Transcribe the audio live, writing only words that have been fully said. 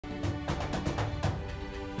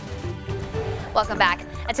Welcome back.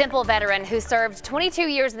 A Temple veteran who served 22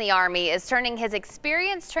 years in the Army is turning his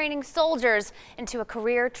experience training soldiers into a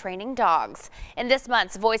career training dogs. In this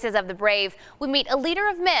month's Voices of the Brave, we meet a leader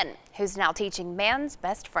of men who's now teaching man's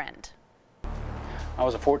best friend. I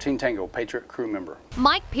was a 14 Tango Patriot crew member.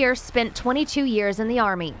 Mike Pierce spent 22 years in the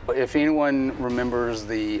Army. If anyone remembers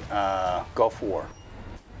the Gulf War,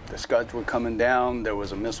 the Scuds were coming down. There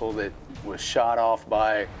was a missile that was shot off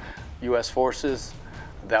by U.S. forces.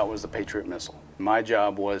 That was the Patriot missile. My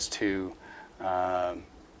job was to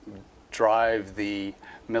drive the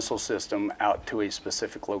missile system out to a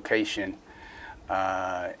specific location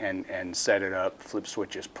and set it up, flip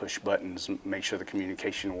switches, push buttons, make sure the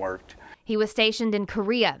communication worked. He was stationed in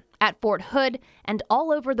Korea, at Fort Hood, and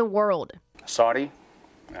all over the world. Saudi,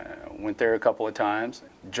 went there a couple of times.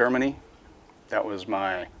 Germany, that was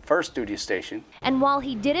my first duty station. And while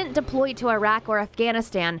he didn't deploy to Iraq or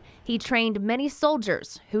Afghanistan, he trained many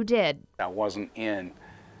soldiers who did. I wasn't in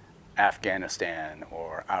Afghanistan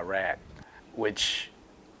or Iraq, which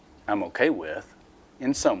I'm okay with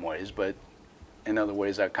in some ways, but in other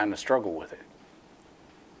ways I kind of struggle with it.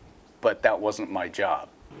 But that wasn't my job.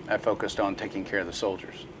 I focused on taking care of the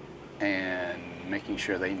soldiers and making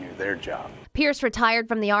sure they knew their job. Pierce retired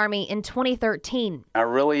from the Army in 2013. I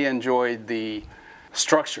really enjoyed the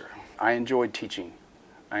structure. I enjoyed teaching.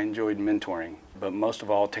 I enjoyed mentoring, but most of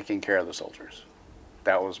all, taking care of the soldiers.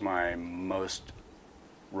 That was my most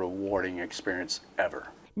rewarding experience ever.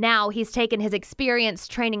 Now he's taken his experience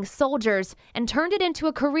training soldiers and turned it into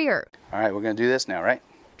a career. All right, we're going to do this now, right?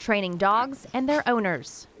 Training dogs and their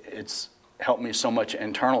owners. It's helped me so much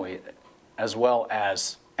internally as well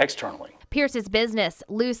as externally. Pierce's business,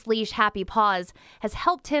 Loose Leash Happy Paws, has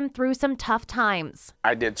helped him through some tough times.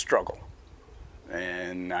 I did struggle,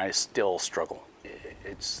 and I still struggle.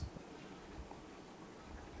 It's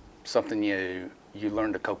something you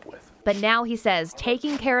learn to cope with. But now he says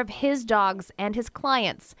taking care of his dogs and his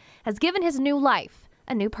clients has given his new life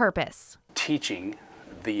a new purpose. Teaching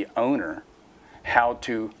the owner how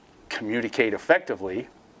to communicate effectively,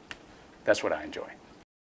 that's what I enjoy.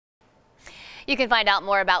 You can find out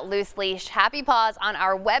more about Loose Leash Happy Paws on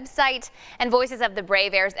our website, and Voices of the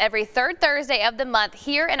Brave airs every third Thursday of the month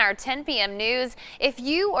here in our 10 p.m. news. If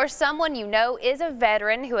you or someone you know is a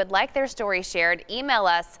veteran who would like their story shared, email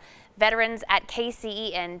us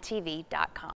veterans@kcentv.com.